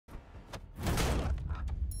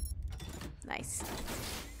Nice.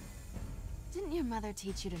 Didn't your mother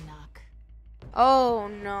teach you to knock?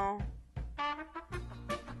 Oh no.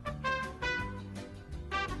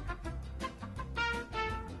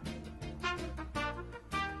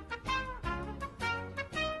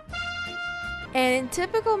 And in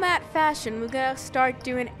typical Matt fashion, we're gonna start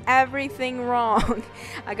doing everything wrong.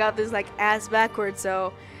 I got this like ass backwards,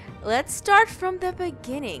 so let's start from the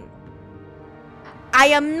beginning. I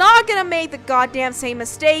am not gonna make the goddamn same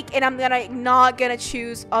mistake, and I'm not gonna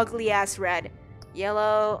choose ugly ass red.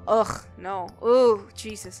 Yellow, ugh, no. Ooh,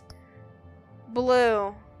 Jesus.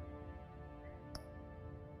 Blue.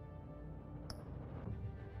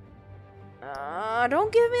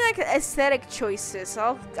 Don't give me like aesthetic choices.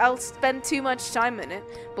 I'll spend too much time in it.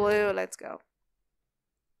 Blue, let's go.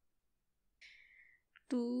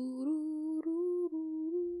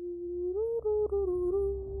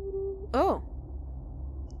 Oh.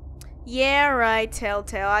 Yeah, right,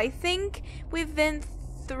 Telltale. I think we've been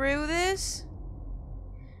through this.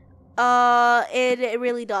 It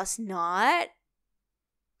really does not.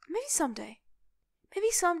 Maybe someday. Maybe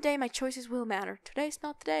someday my choices will matter. Today's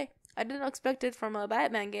not the day. I didn't expect it from a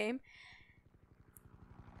Batman game.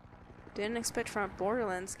 Didn't expect from a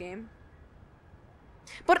Borderlands game.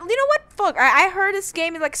 But you know what? Fuck, I heard this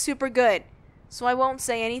game is like super good. So I won't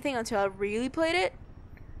say anything until I really played it.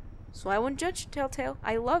 So I won't judge, Telltale.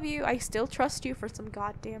 I love you. I still trust you for some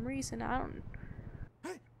goddamn reason. I don't...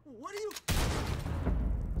 Hey, what are you...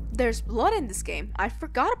 There's blood in this game. I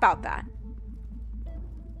forgot about that.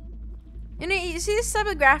 You know, you see this type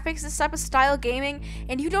of graphics, this type of style gaming,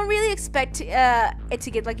 and you don't really expect it to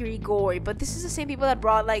get like really gory. But this is the same people that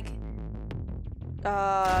brought like,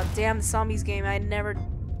 damn, the zombies game. I never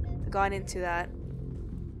got into that.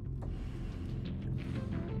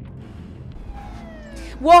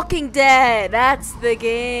 Walking Dead, that's the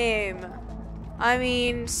game. I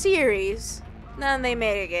mean, series. Then they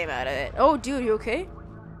made a game out of it. Oh, dude, you okay?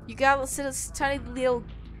 You got little tiny little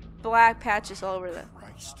black patches all over the.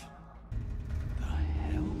 Christ. The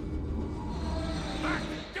hell? Back!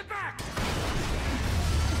 Get back!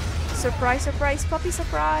 Surprise, surprise, puppy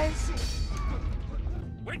surprise.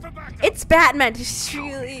 Wait for backup! It's Batman. Just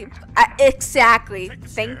really. Exactly.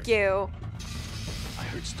 Thank you. I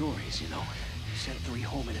heard stories, you know. You sent 3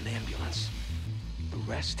 home in an ambulance. The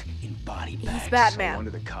rest in body bags. He's Batman. No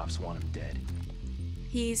wonder the cops want him dead.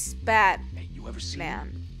 He's Batman. Hey, you ever seen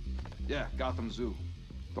him? Yeah, Gotham Zoo.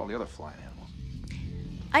 With all the other flying animals.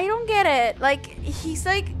 I don't get it. Like, he's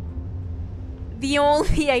like the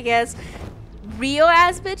only, I guess, real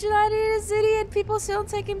ass vigilante in the city, and people still don't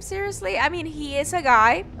take him seriously. I mean, he is a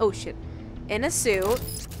guy. Oh shit. In a suit,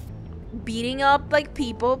 beating up like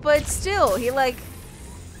people, but still, he like.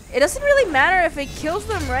 It doesn't really matter if it kills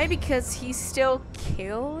them, right? Because he's still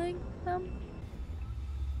killing them.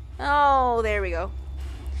 Oh, there we go.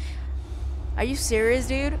 Are you serious,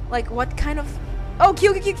 dude? Like, what kind of... Oh,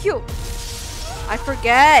 Q. I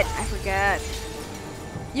forget.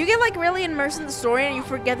 You get, like, really immersed in the story and you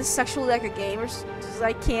forget this is actually, like, a game or just,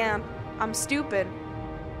 I can't. I'm stupid.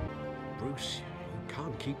 Bruce, you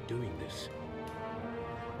can't keep doing this.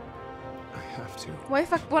 I have to. What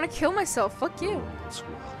if I want to kill myself? Fuck you. As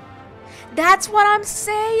well. That's what I'm Every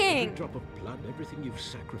saying. drop of blood, everything you've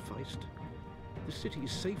sacrificed. The city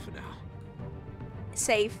is safer now.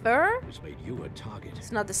 Safer? It's made you a target.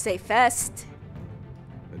 It's not the safest.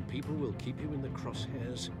 And people will keep you in the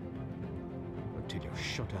crosshairs until you're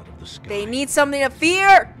shot out of the sky. They need something to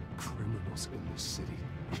fear. Criminals in this city.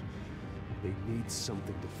 They need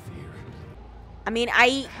something to fear. I mean,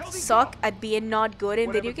 I suck at being not good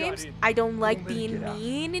in video games. I don't like being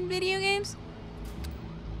mean in video games.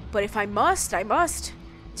 But if I must, I must.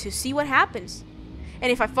 To see what happens.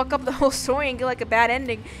 And if I fuck up the whole story and get like a bad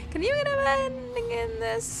ending, can you get a bad ending in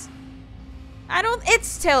this?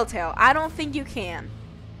 It's Telltale. I don't think you can.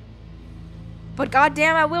 But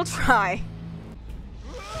goddamn, I will try.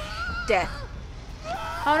 Death.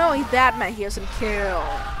 Oh no, he's Batman. He doesn't kill.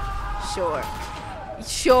 Sure.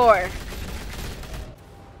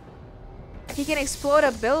 He can explode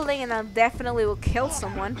a building and that definitely will kill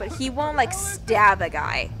someone, but he won't like stab a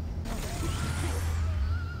guy.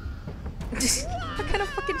 What kind of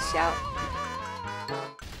fucking shout?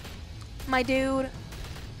 My dude.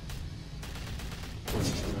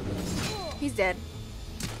 He's dead.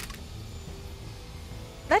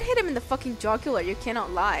 That hit him in the fucking jugular, you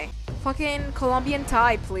cannot lie. Fucking Colombian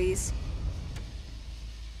tie, please.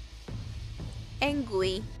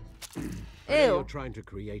 Angry. I know Ew. you're trying to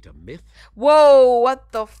create a myth, Whoa,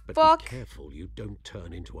 what the but fuck? be careful you don't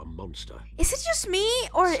turn into a monster. Is it just me,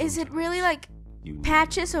 or is it really like You need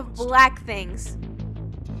patches of black things?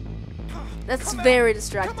 That's very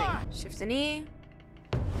distracting. Shift and E.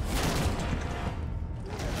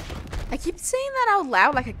 I keep saying that out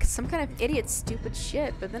loud like some kind of idiot stupid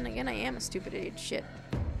shit, but then again I am a stupid idiot shit.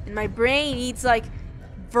 And my brain needs like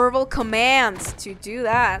verbal commands to do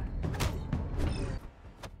that.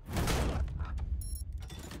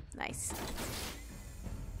 Nice.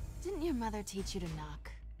 Didn't your mother teach you to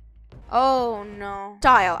knock? Oh no.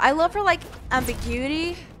 Style. I love her like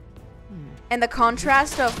ambiguity and the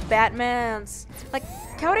contrast of Batman's like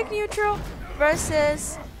chaotic neutral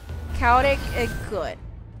versus chaotic good.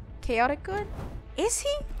 Chaotic good? Is he?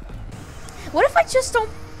 What if I just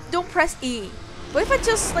don't press E? What if I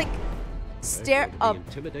just like stare up?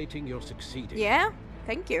 Intimidating, you're succeeding. Yeah?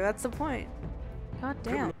 Thank you. That's the point. God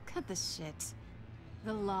damn. Cut the shit.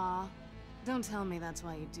 The law. Don't tell me that's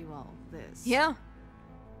why you do all this. Yeah.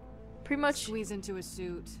 Pretty much. Squeeze into a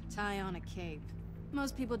suit, tie on a cape.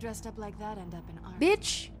 Most people dressed up like that end up in art.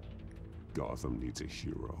 Bitch. Gotham needs a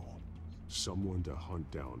hero. Someone to hunt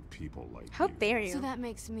down people like How you. dare you? So that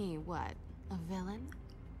makes me what? A villain?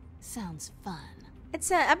 Sounds fun. It's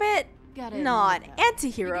a bit Got it. not You give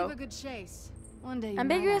anti-hero. a good chase. One day you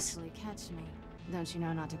Ambiguous? might actually catch me. Don't you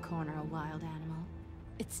know not to corner a wild animal?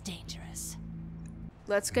 It's dangerous.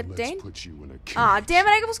 Let's get dangerous. Put you in a cage. Ah, damn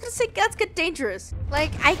it, I was gonna say let's get dangerous.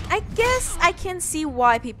 Like, I guess I can see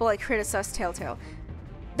why people like criticize Telltale.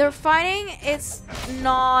 Their fighting is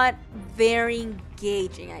not very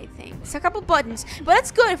engaging, I think. It's a couple buttons, but it's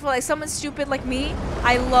good for like someone stupid like me.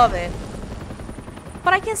 I love it.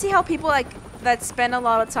 But I can see how people like that spend a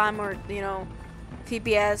lot of time or, you know,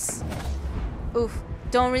 FPS,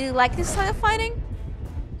 don't really like this style of fighting.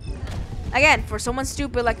 Again, for someone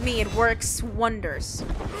stupid like me, it works wonders.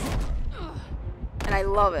 And I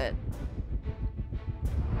love it.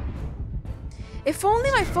 If only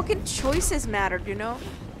my fucking choices mattered, you know?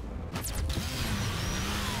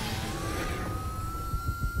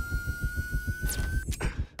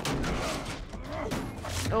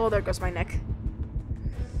 Oh, there goes my neck.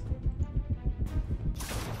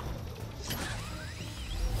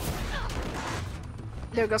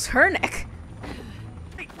 There goes her neck.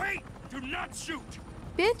 Wait! Do not shoot!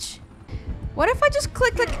 Bitch. What if I just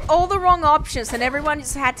clicked like all the wrong options and everyone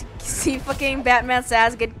just had to see fucking Batman's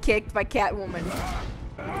ass get kicked by Catwoman?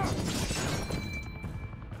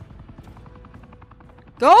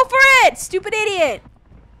 Go for it, stupid idiot!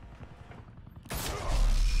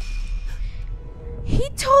 He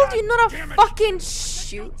told you not to fucking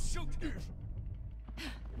shoot.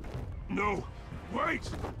 No! Wait!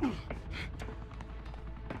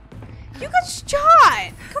 You got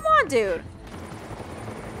shot! Come on, dude.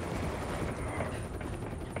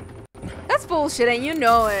 That's bullshit and you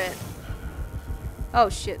know it. Oh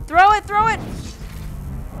shit. Throw it, throw it!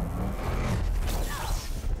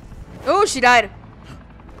 Oh, she died.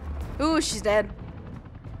 Ooh, she's dead.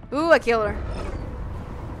 Ooh, I killed her.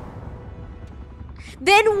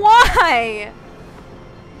 Then why?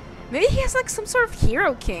 Maybe he has like some sort of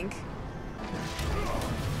hero kink.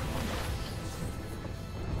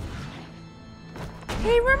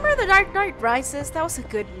 Hey, remember The Dark Knight Rises? That was a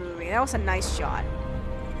good movie. That was a nice shot.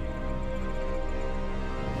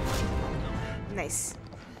 Nice.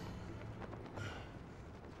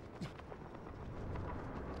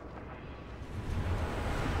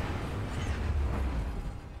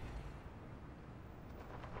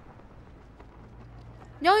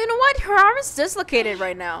 No, you know what? Her arm is dislocated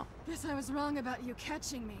right now. Guess I was wrong about you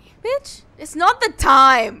catching me. Bitch, it's not the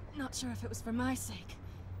time. Not sure if it was for my sake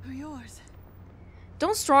or yours.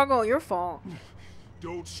 Don't struggle, your fault.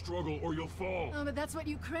 Don't struggle or you'll fall. Oh, but that's what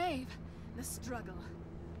you crave. The struggle.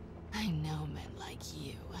 I know men like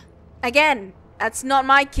you. Again, that's not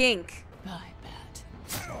my kink. I bet.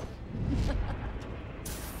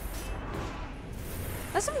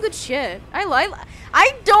 That's some good shit.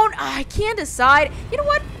 I can't decide. You know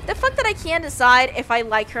what? The fact that I can't decide if I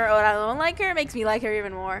like her or I don't like her makes me like her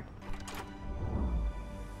even more.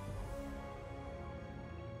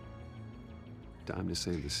 Time to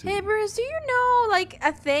save the city. Hey, Bruce, do you know, like,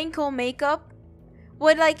 a thing called makeup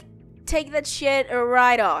would, like, take that shit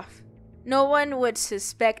right off? No one would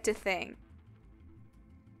suspect a thing.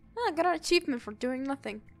 Oh, I got an achievement for doing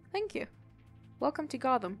nothing. Thank you. Welcome to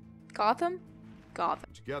Gotham. Gotham? Gotham.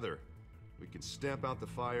 Together, we can stamp out the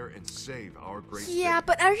fire and save our great Yeah, city.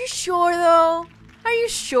 but are you sure, though? Are you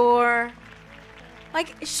sure?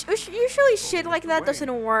 Like, usually shit like that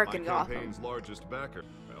doesn't work in My Gotham. campaign's largest backer.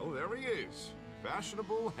 Well, there he is.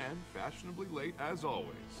 Fashionable and fashionably late as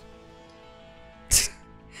always.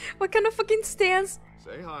 What kind of fucking stance?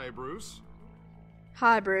 Say hi, Bruce.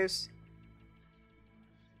 Hi, Bruce.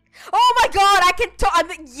 Oh my god, I can talk.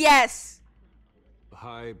 Yes.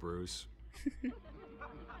 Hi, Bruce.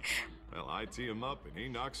 Well, I tee him up and he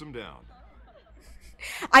knocks him down.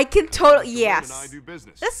 I can totally And I yes. do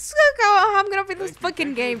business. This is how I'm gonna play this Thank you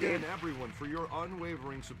fucking game, again, dude. everyone, for your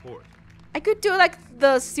unwavering support. I could do like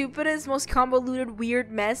the stupidest, most convoluted,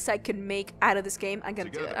 weird mess I could make out of this game. I'm gonna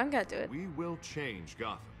do it. Together, I'm gonna do it. We will change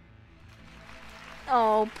Gotham.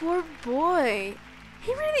 Oh, poor boy.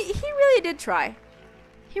 He really did try.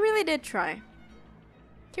 He really did try.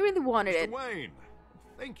 He really wanted Mr. it. Wayne,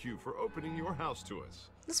 thank you for opening your house to us.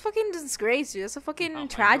 This fucking disgrace, dude. That's a fucking I know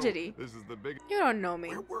tragedy. This is the big. You don't know me.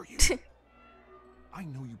 Where were you? I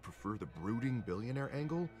know you prefer the brooding billionaire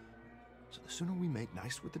angle. So the sooner we make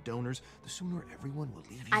nice with the donors, the sooner everyone will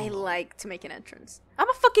leave you I alone. like to make an entrance. I'm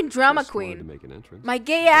a fucking drama Just wanted to queen. make an entrance. My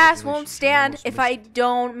gay ass won't Congratulations, you stand almost if I missed it.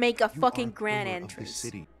 don't make a You fucking are grand pillar of entrance. the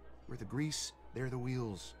city. We're the grease, they're the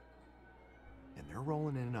wheels. And they're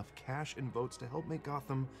rolling in enough cash and votes to help make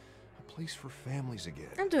Gotham a place for families again.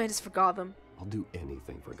 I'm doing this for Gotham. I'll do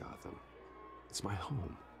anything for Gotham. It's my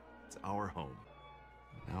home. It's our home.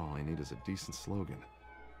 Now all I need is a decent slogan.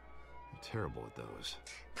 I'm terrible at those.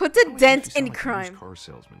 Put the How dent makes you in sound like a crime. used car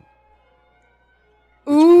salesman.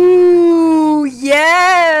 Ooh,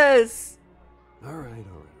 yes! All right.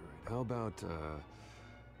 How about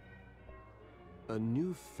a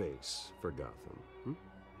new face for Gotham? Hmm?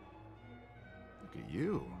 Look at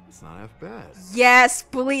you. It's not half bad. Yes,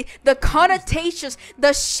 please. The connotations,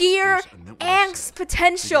 the sheer Yes, and that was angst it.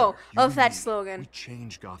 potential Together, you of and that me, slogan. We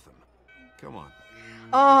change Gotham. Come on.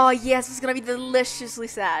 Oh, yes, it's gonna be deliciously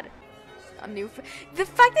sad. A new the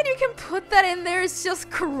fact that you can put that in there is just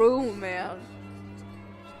cool, man.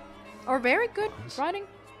 Or very good writing.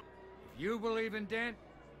 You believe in Dent,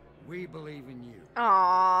 we believe in you.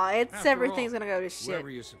 Aw, it's After everything's all, gonna go to shit. Whoever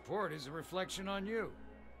you support is a reflection on you.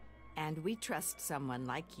 And we trust someone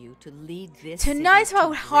like you to lead this. Tonight's city to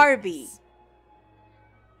about Harvey. greatness.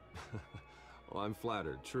 Well, I'm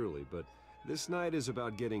flattered, truly, but this night is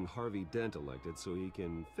about getting Harvey Dent elected so he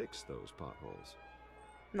can fix those potholes.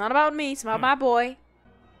 Not about me, it's about my boy.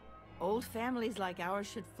 Old families like ours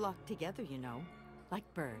should flock together, you know, like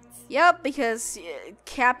birds. Yep, because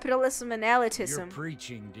capitalism and You're elitism.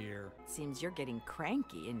 preaching, dear. Seems you're getting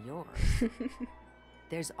cranky in yours.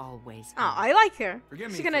 There's always. Oh, I like her. Forgive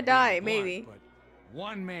me She's for gonna being die, blunt, maybe. But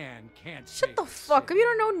one man can't Shut save the the fuck up, city. you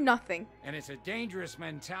don't know nothing. And it's a dangerous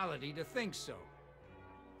mentality to think so.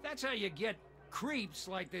 That's how you get creeps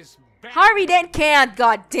like this. Harvey Dent can't,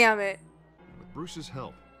 god damn it. With Bruce's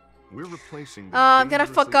help, we're replacing the I'm gonna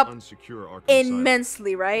fuck up dangerously unsecure Arkham Asylum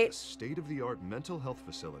immensely, with right? a state-of-the-art mental health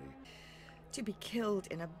facility. To be killed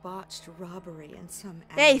in a botched robbery in some.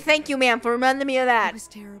 Hey, thank you, ma'am, for reminding me of It that. was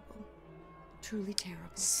terrible. Truly terrible.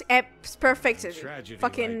 It's perfect. Tragedy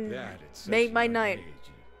Fucking like that at such made a my young night.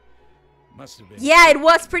 age. Must have been. Yeah, it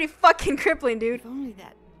was pretty fucking crippling, dude. If only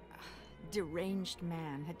that deranged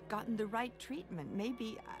man had gotten the right treatment,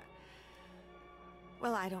 maybe.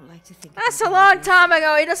 Well, I don't like to think. That's a about long it, time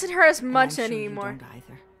ago. It doesn't hurt as and I'm much sure you anymore. don't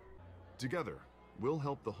either. Together, we'll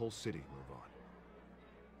help the whole city move on.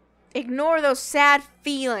 Ignore those sad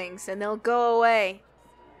feelings and they'll go away.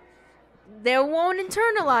 They won't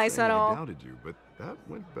internalize Saying at I all. doubted you, but that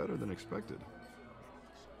went better than expected.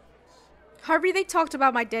 Harvey, they talked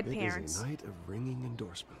about my dead It parents. is a night of ringing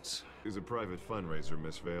endorsements. It's a private fundraiser,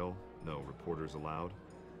 Miss Vale. No reporters allowed.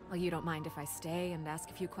 Well, you don't mind if I stay and ask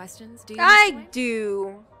a few questions, do you? I Mr. Wayne?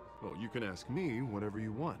 do. Well, you can ask me whatever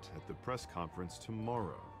you want at the press conference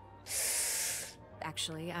tomorrow.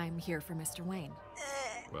 Actually, I'm here for Mr. Wayne.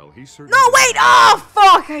 Well, he certainly. No, wait! Oh,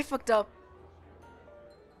 fuck! I fucked up.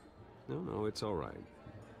 No, it's all right.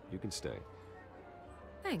 You can stay.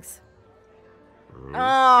 Thanks.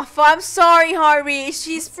 Oh, I'm sorry, Harvey.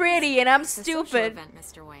 She's pretty and I'm It's a social stupid. event,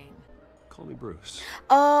 Mr. Wayne. Call me Bruce.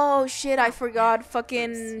 Oh, shit, I forgot. Bruce,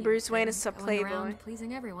 Fucking you've Bruce Wayne been is a going playboy. around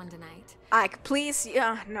pleasing everyone tonight. Please,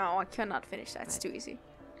 yeah, no, I cannot finish that. It's too easy.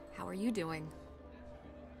 How are you doing?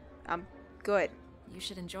 I'm good. You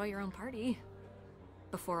should enjoy your own party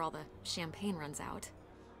before all the champagne runs out.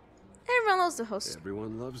 Everyone loves the host.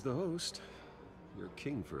 Everyone loves the host. You're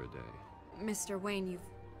king for a day. Mr. Wayne,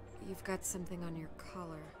 you've got something on your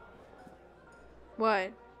collar.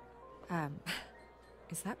 What?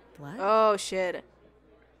 Is that blood? Oh, shit.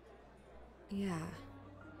 Yeah.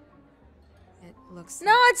 It looks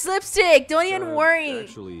No, it's lipstick. Don't even worry.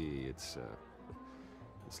 Actually, it's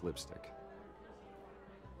lipstick.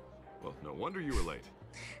 Well, no wonder you were late.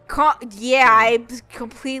 Yeah, I'm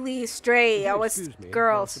completely straight. I was Excuse me,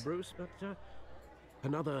 girls. Master Bruce, but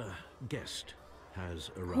another guest has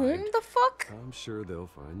arrived. Whom the fuck? I'm sure they'll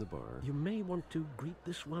find the bar. You may want to greet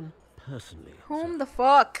this one personally. Whom the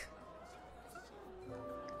fuck?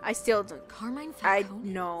 I still don't. Carmine I Falcone?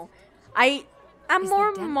 know. I'm Is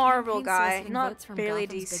more the Dent Marvel campaign guy, soliciting not votes from barely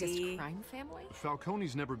Gotham's biggest DC. crime family?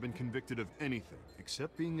 Falcone's never been convicted of anything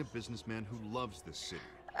except being a businessman who loves this city.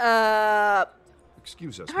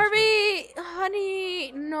 Excuse us, Miss Harvey,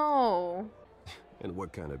 honey, no. And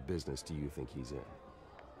what kind of business do you think he's in? May.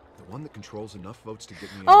 The one that controls enough votes to get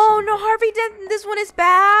me. Oh into no, city. Harvey Dent, this one is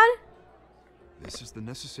bad. This is the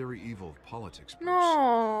necessary evil of politics, Bruce.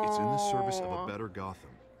 No. It's in the service of a better Gotham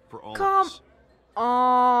for all Come of us.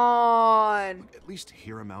 on. At least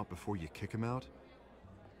hear him out before you kick him out.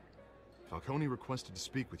 Falcone requested to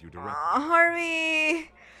speak with you directly.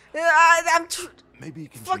 Harvey. Maybe you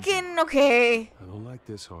can change Fucking okay. I don't like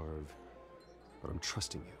this, Harv, but I'm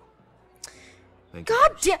trusting you. Thank you,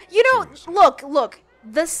 God Bruce. damn. You know, Seriously. look.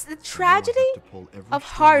 The tragedy I know I have to pull every of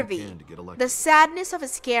string you Harvey, can to get elected. the sadness of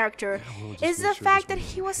his character, Yeah, we'll just is make the sure fact this that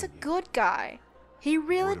one he was a won't good guy. He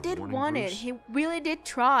really Word of did warning, want it. Bruce? He really did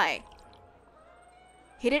try.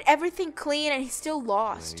 He did everything clean and he still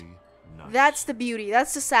lost. Play nice. That's the beauty.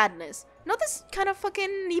 That's the sadness. Not this kind of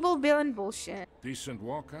fucking evil villain bullshit. Decent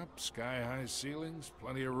walk up, sky high ceilings,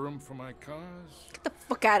 plenty of room for my cars. Get the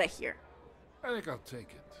fuck out of here. I think I'll take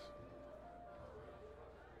it.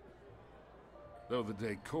 Though the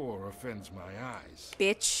decor offends my eyes.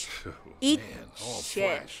 Bitch. Oh, Eat man, all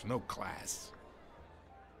shit. flash, no class.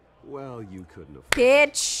 Well, you couldn't afford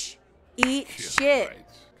Bitch. Eat Yeah, shit. Right.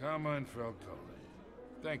 Come on, Falcone.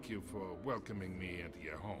 Thank you for welcoming me into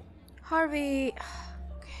your home. Harvey.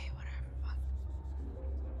 Okay, whatever.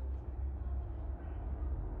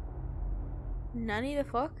 Nani the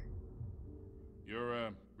fuck? You're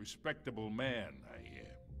a respectable man, I hear.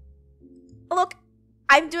 Look,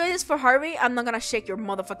 I'm doing this for Harvey. I'm not gonna shake your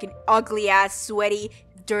motherfucking ugly ass, sweaty,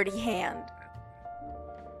 dirty hand.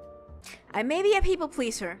 I may be a people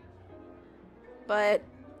pleaser, but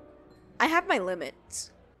I have my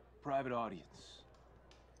limits. Private audience.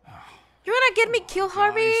 You're gonna get me killed,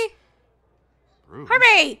 Harvey? Bruce.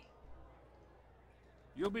 Harvey!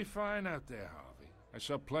 You'll be fine out there, Harvey. I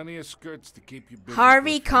saw plenty of skirts to keep you busy.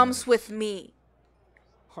 Harvey for a few comes minutes. with me.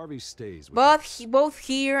 Harvey stays with us. Both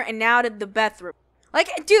here and out at the bathroom.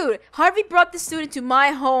 Like, dude, Harvey brought the student to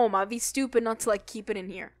my home. I'd be stupid not to, like, keep it in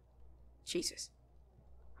here. Jesus.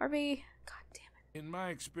 Harvey, god damn it. In my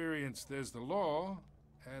experience, there's the law,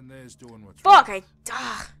 and there's doing what's Fuck, right.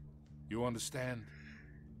 ah. You understand?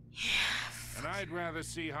 Yeah. And I'd rather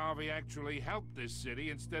see Harvey actually help this city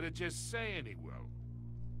instead of just saying he will.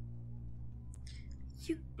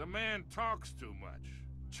 The man talks too much.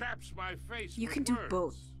 Chaps my face You with can do words.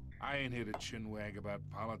 both. I ain't here to chinwag about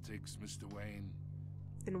politics, Mr. Wayne.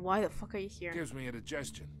 Then why the fuck are you here? Gives me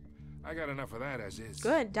indigestion. I got enough of that as is.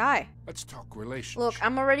 Good, die. Let's talk relationship. Look,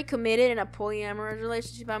 I'm already committed in a polyamorous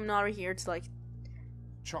relationship. I'm not here to, like...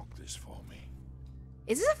 Chalk this for me.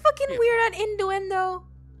 Is this a fucking Yeah. weird innuendo?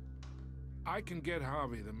 I can get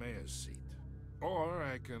Harvey the mayor's seat. Or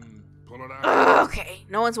I can pull it out. Okay,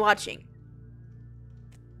 no one's watching.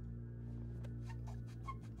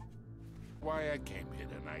 Why I came here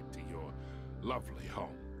tonight to your lovely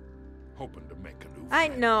home. Hoping to make a new I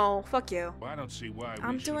friend. know, fuck you. Well, I don't see why we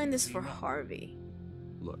I'm shouldn't doing this for team up. Harvey.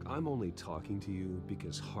 Look, I'm only talking to you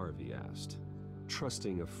because Harvey asked.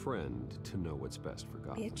 Trusting a friend to know what's best for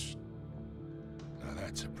Gotham. Bitch. Now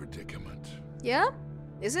that's a predicament. Yeah?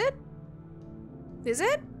 Is it? Is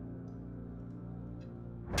it?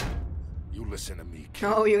 You listen to me, kid.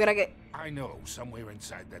 No, you're gonna get... I know somewhere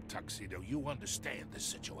inside that tuxedo you understand the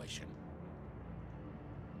situation.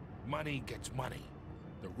 Money gets money.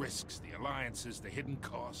 The risks, the alliances, the hidden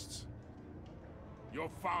costs. Your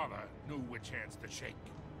father knew which hands to shake.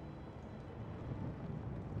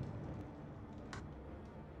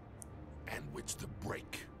 And which to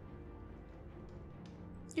break.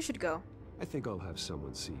 You should go, I think I'll have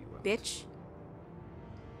someone see you out. bitch.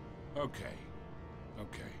 Okay.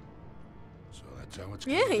 Okay. So that's how it's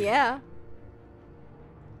Yeah, gonna be. yeah.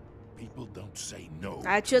 People don't say no.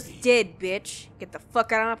 I to just me. did, bitch. Get the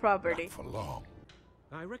fuck out of my property. Not for long.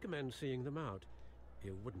 I recommend seeing them out.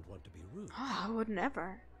 You wouldn't want to be rude. Oh, I would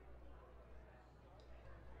never.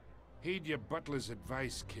 Heed your butler's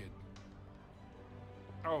advice, kid.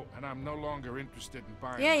 Oh, and I'm no longer interested in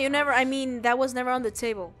buying. Yeah, the you never... I house. mean, that was never on the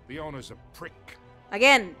table. The owner's a prick,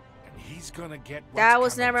 Again, and he's gonna get. What's that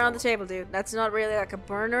was coming never to on the him. table, dude. That's not really like a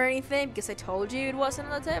burn or anything, because I told you it wasn't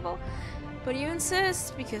on the table. But you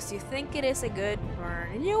insist because you think it is a good burn.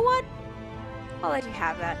 And you know what? I'll let you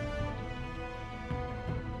have that.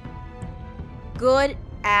 Good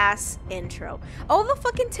ass intro. All the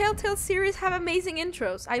fucking Telltale series have amazing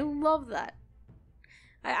intros. I love that.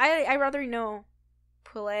 I rather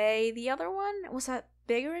play the other one. Was that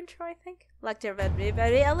bigger intro? I think like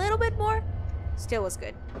a little bit more. Still was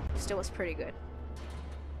good. Still was pretty good.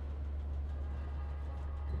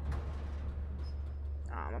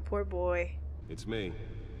 Aw, my poor boy. It's me.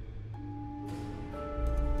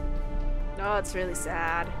 Oh, it's really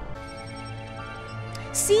sad.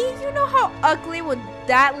 See, you know how ugly would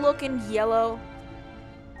that look in yellow?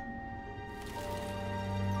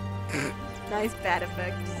 Nice bad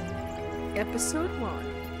effects. Episode 1.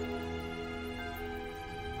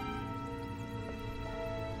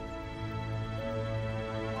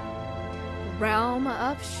 Realm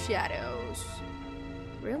of Shadows.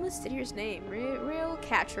 Real mysterious name. Real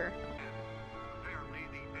catcher.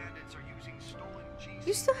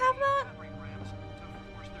 You still have that?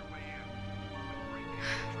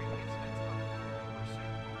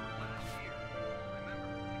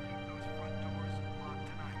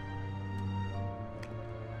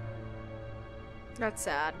 That's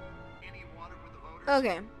sad.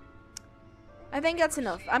 Okay. I think that's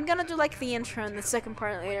enough. I'm gonna do like the intro and the second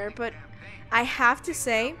part later, but I have to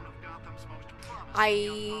say,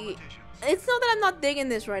 it's not that I'm not digging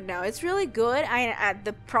this right now. It's really good.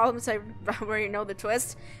 The problems I already know the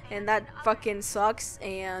twist, and that fucking sucks,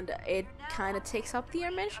 and it kind of takes up the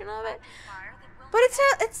immersion of it. But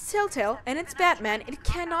it's Telltale, and it's Batman. It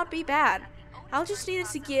cannot be bad. I'll just need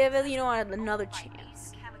to give it, you know, another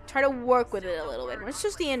chance. Try to work with it a little bit. It's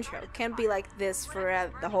just the intro. It can't be like this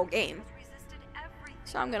for the whole game.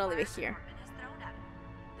 So I'm gonna leave it here.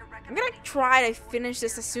 I'm gonna try to finish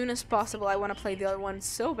this as soon as possible. I want to play the other one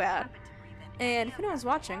so bad. And if anyone's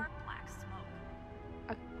watching,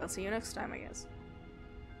 I'll see you next time, I guess.